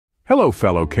Hello,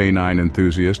 fellow canine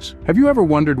enthusiasts. Have you ever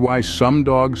wondered why some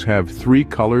dogs have 3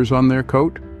 colors on their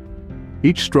coat?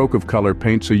 Each stroke of color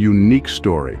paints a unique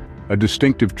story, a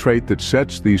distinctive trait that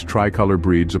sets these tricolor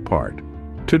breeds apart.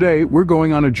 Today, we're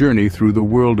going on a journey through the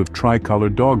world of tricolor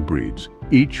dog breeds,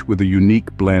 each with a unique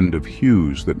blend of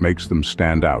hues that makes them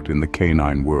stand out in the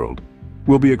canine world.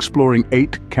 We'll be exploring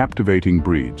 8 captivating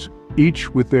breeds, each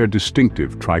with their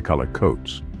distinctive tricolor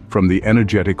coats, from the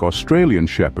energetic Australian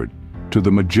Shepherd to the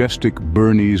majestic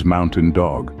Bernese Mountain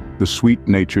Dog, the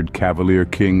sweet-natured Cavalier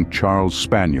King Charles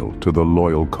Spaniel to the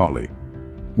loyal Collie.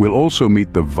 We'll also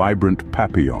meet the vibrant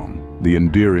Papillon, the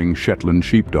endearing Shetland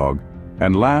Sheepdog,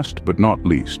 and last but not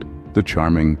least, the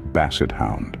charming Basset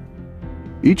Hound.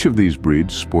 Each of these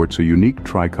breeds sports a unique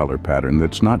tricolor pattern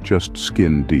that's not just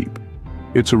skin deep.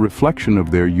 It's a reflection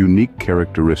of their unique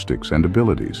characteristics and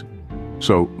abilities.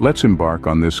 So let's embark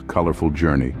on this colorful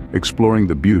journey, exploring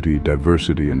the beauty,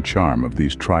 diversity, and charm of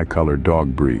these tricolor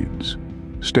dog breeds.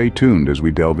 Stay tuned as we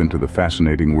delve into the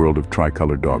fascinating world of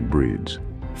tricolor dog breeds.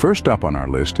 First up on our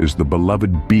list is the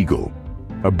beloved Beagle,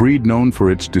 a breed known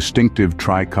for its distinctive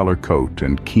tricolor coat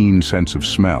and keen sense of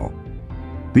smell.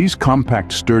 These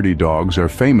compact, sturdy dogs are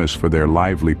famous for their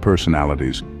lively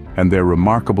personalities and their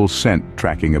remarkable scent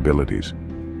tracking abilities.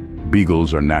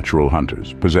 Beagles are natural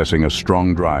hunters, possessing a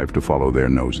strong drive to follow their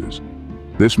noses.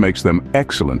 This makes them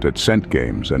excellent at scent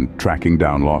games and tracking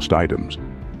down lost items.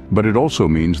 But it also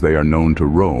means they are known to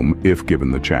roam if given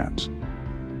the chance.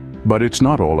 But it's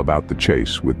not all about the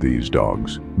chase with these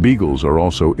dogs. Beagles are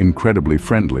also incredibly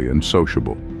friendly and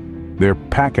sociable. They're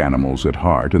pack animals at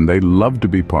heart, and they love to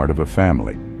be part of a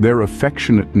family. Their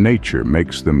affectionate nature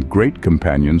makes them great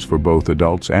companions for both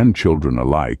adults and children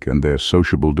alike, and their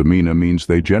sociable demeanor means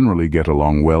they generally get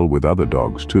along well with other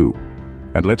dogs too.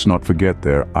 And let's not forget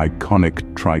their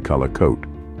iconic tricolor coat.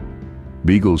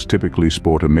 Beagles typically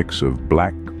sport a mix of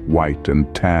black, white,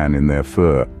 and tan in their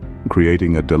fur,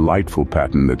 creating a delightful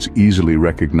pattern that's easily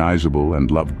recognizable and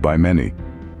loved by many.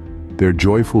 Their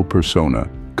joyful persona,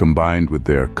 combined with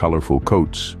their colorful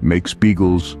coats, makes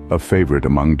Beagles a favorite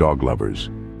among dog lovers.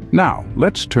 Now,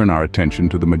 let's turn our attention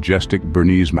to the majestic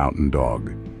Bernese Mountain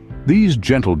Dog. These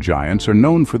gentle giants are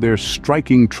known for their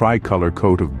striking tricolor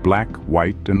coat of black,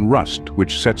 white, and rust,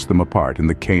 which sets them apart in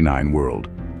the canine world.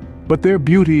 But their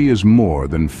beauty is more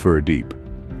than fur deep.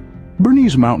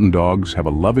 Bernese Mountain Dogs have a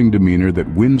loving demeanor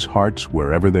that wins hearts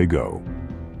wherever they go.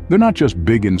 They're not just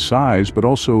big in size, but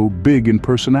also big in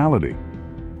personality.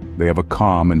 They have a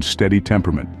calm and steady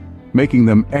temperament, making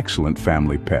them excellent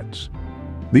family pets.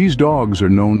 These dogs are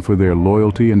known for their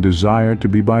loyalty and desire to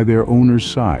be by their owner's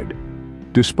side.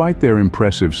 Despite their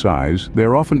impressive size,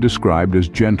 they're often described as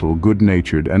gentle,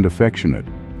 good-natured, and affectionate.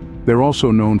 They're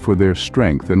also known for their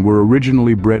strength and were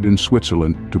originally bred in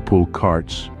Switzerland to pull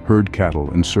carts, herd cattle,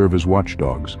 and serve as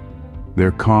watchdogs.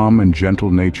 Their calm and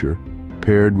gentle nature,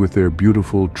 paired with their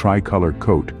beautiful tricolor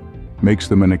coat, makes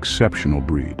them an exceptional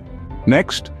breed.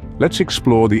 Next, let's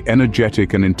explore the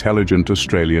energetic and intelligent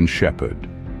Australian Shepherd.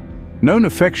 Known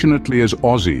affectionately as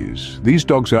Aussies, these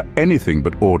dogs are anything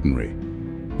but ordinary.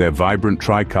 Their vibrant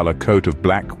tricolor coat of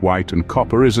black, white, and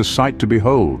copper is a sight to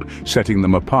behold, setting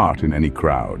them apart in any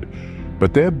crowd.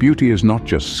 But their beauty is not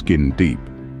just skin deep.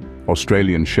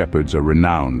 Australian Shepherds are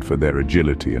renowned for their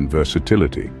agility and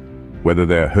versatility. Whether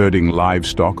they're herding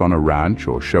livestock on a ranch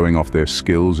or showing off their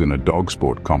skills in a dog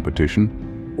sport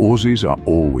competition, Aussies are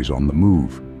always on the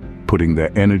move, putting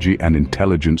their energy and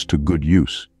intelligence to good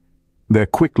use. They're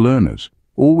quick learners,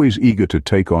 always eager to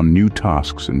take on new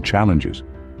tasks and challenges.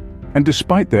 And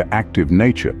despite their active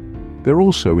nature, they're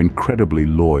also incredibly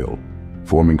loyal,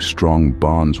 forming strong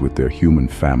bonds with their human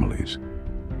families.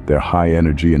 Their high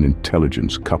energy and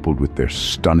intelligence, coupled with their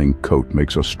stunning coat,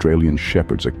 makes Australian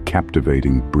Shepherds a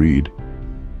captivating breed.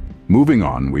 Moving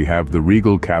on, we have the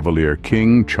regal Cavalier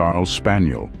King Charles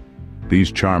Spaniel.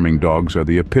 These charming dogs are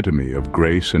the epitome of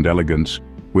grace and elegance,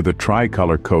 with a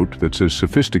tricolor coat that's as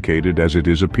sophisticated as it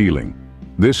is appealing.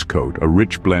 This coat, a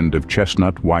rich blend of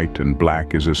chestnut, white, and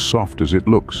black, is as soft as it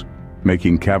looks,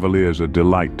 making Cavaliers a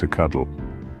delight to cuddle.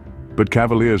 But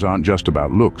Cavaliers aren't just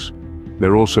about looks.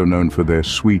 They're also known for their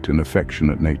sweet and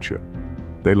affectionate nature.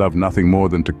 They love nothing more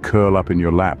than to curl up in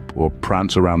your lap or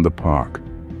prance around the park,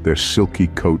 their silky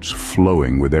coats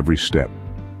flowing with every step.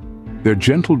 Their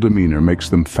gentle demeanor makes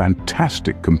them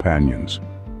fantastic companions.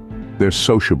 They're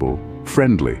sociable,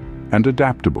 friendly, and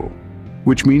adaptable,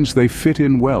 which means they fit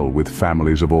in well with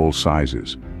families of all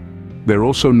sizes. They're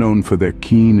also known for their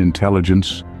keen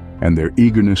intelligence and their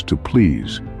eagerness to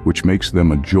please, which makes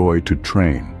them a joy to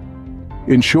train.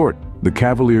 In short, the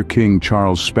Cavalier King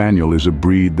Charles Spaniel is a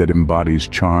breed that embodies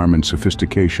charm and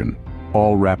sophistication,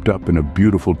 all wrapped up in a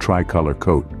beautiful tricolor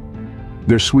coat.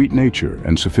 Their sweet nature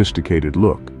and sophisticated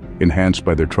look, enhanced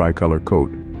by their tricolor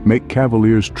coat, make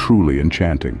Cavaliers truly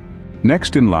enchanting.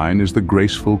 Next in line is the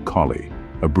graceful Collie,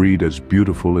 a breed as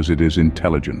beautiful as it is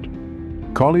intelligent.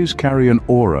 Collies carry an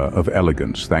aura of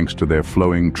elegance thanks to their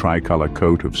flowing tricolor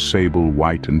coat of sable,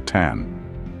 white and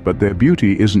tan. But their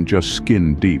beauty isn't just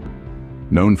skin deep.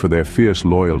 Known for their fierce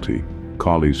loyalty,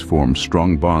 Collies form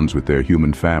strong bonds with their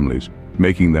human families,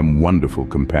 making them wonderful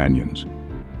companions.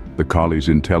 The Collie's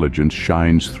intelligence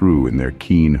shines through in their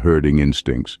keen herding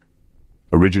instincts.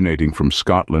 Originating from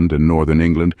Scotland and northern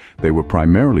England, they were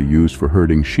primarily used for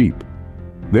herding sheep.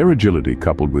 Their agility,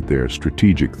 coupled with their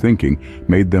strategic thinking,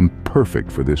 made them perfect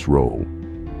for this role.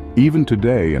 Even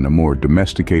today, in a more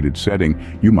domesticated setting,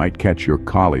 you might catch your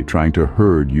collie trying to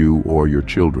herd you or your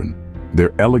children.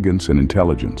 Their elegance and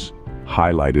intelligence,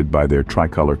 highlighted by their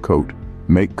tricolor coat,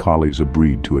 make collies a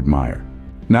breed to admire.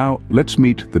 Now, let's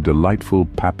meet the delightful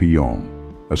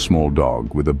Papillon, a small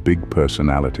dog with a big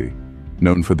personality.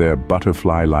 Known for their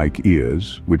butterfly-like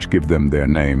ears, which give them their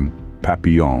name,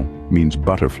 Papillon means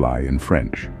butterfly in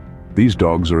French. These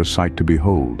dogs are a sight to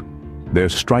behold. Their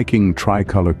striking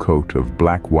tricolor coat of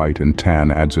black, white and tan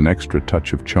adds an extra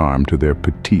touch of charm to their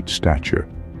petite stature.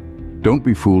 Don't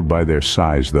be fooled by their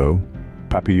size though.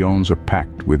 Papillons are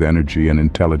packed with energy and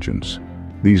intelligence.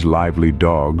 These lively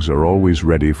dogs are always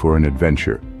ready for an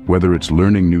adventure, whether it's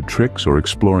learning new tricks or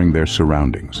exploring their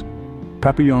surroundings.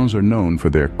 Papillons are known for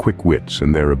their quick wits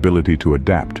and their ability to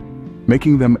adapt,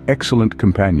 making them excellent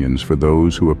companions for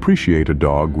those who appreciate a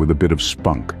dog with a bit of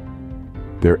spunk.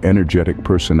 Their energetic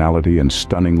personality and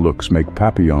stunning looks make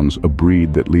Papillons a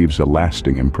breed that leaves a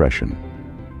lasting impression.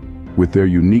 With their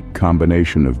unique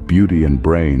combination of beauty and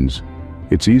brains,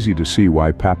 it's easy to see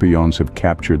why Papillons have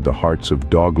captured the hearts of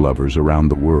dog lovers around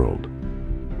the world.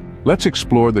 Let's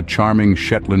explore the charming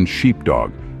Shetland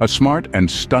Sheepdog, a smart and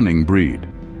stunning breed.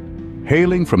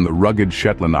 Hailing from the rugged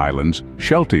Shetland Islands,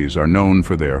 Shelties are known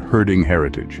for their herding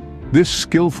heritage. This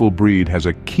skillful breed has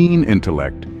a keen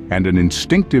intellect and an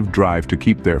instinctive drive to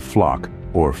keep their flock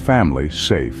or family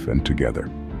safe and together.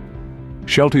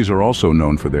 Shelties are also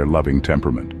known for their loving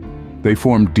temperament. They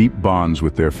form deep bonds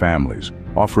with their families,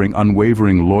 offering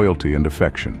unwavering loyalty and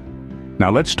affection. Now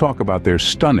let's talk about their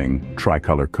stunning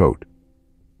tricolor coat.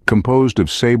 Composed of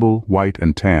sable, white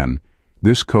and tan,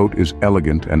 this coat is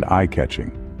elegant and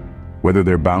eye-catching. Whether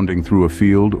they're bounding through a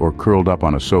field or curled up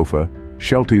on a sofa,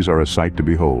 Shelties are a sight to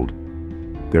behold.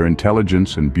 Their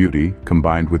intelligence and beauty,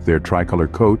 combined with their tricolor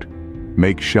coat,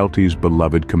 make Shelties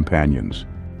beloved companions.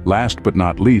 Last but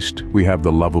not least, we have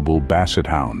the lovable Basset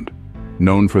Hound.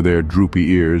 Known for their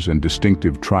droopy ears and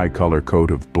distinctive tricolor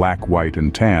coat of black, white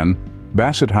and tan,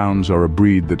 Basset Hounds are a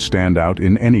breed that stand out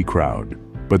in any crowd.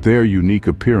 But their unique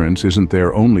appearance isn't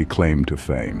their only claim to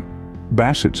fame.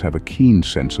 Bassets have a keen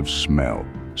sense of smell,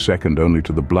 second only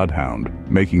to the bloodhound,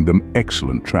 making them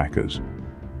excellent trackers.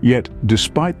 Yet,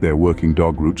 despite their working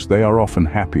dog roots, they are often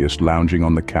happiest lounging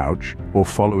on the couch or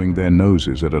following their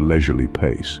noses at a leisurely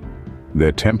pace.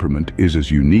 Their temperament is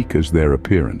as unique as their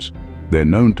appearance. They're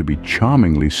known to be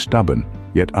charmingly stubborn,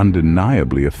 yet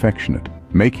undeniably affectionate,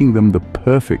 making them the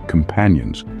perfect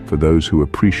companions for those who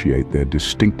appreciate their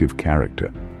distinctive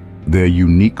character. Their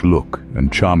unique look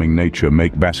and charming nature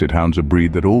make Basset Hounds a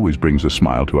breed that always brings a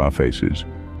smile to our faces.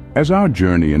 As our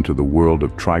journey into the world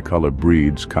of tricolor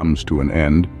breeds comes to an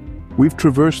end, we've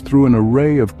traversed through an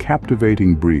array of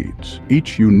captivating breeds,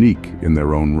 each unique in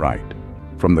their own right.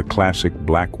 From the classic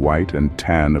black, white and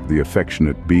tan of the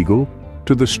affectionate Beagle,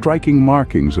 to the striking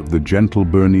markings of the gentle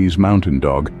Bernese Mountain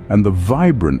Dog and the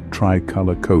vibrant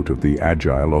tricolor coat of the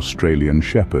agile Australian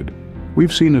Shepherd,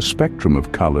 we've seen a spectrum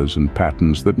of colors and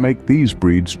patterns that make these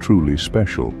breeds truly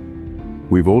special.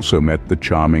 We've also met the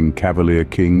charming Cavalier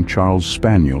King Charles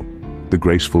Spaniel, the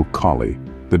graceful Collie,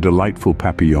 the delightful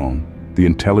Papillon, the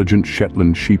intelligent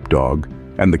Shetland Sheepdog,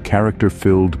 and the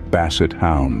character-filled Basset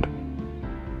Hound.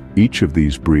 Each of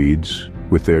these breeds,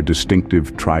 with their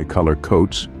distinctive tricolor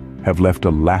coats, have left a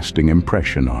lasting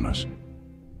impression on us.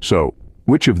 So,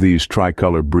 which of these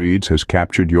tricolor breeds has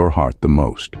captured your heart the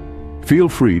most? Feel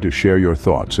free to share your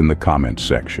thoughts in the comments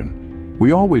section.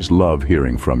 We always love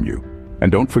hearing from you.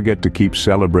 And don't forget to keep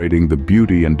celebrating the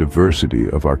beauty and diversity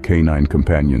of our canine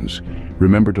companions.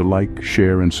 Remember to like,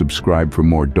 share, and subscribe for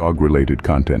more dog-related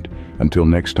content. Until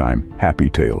next time, happy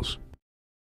tails.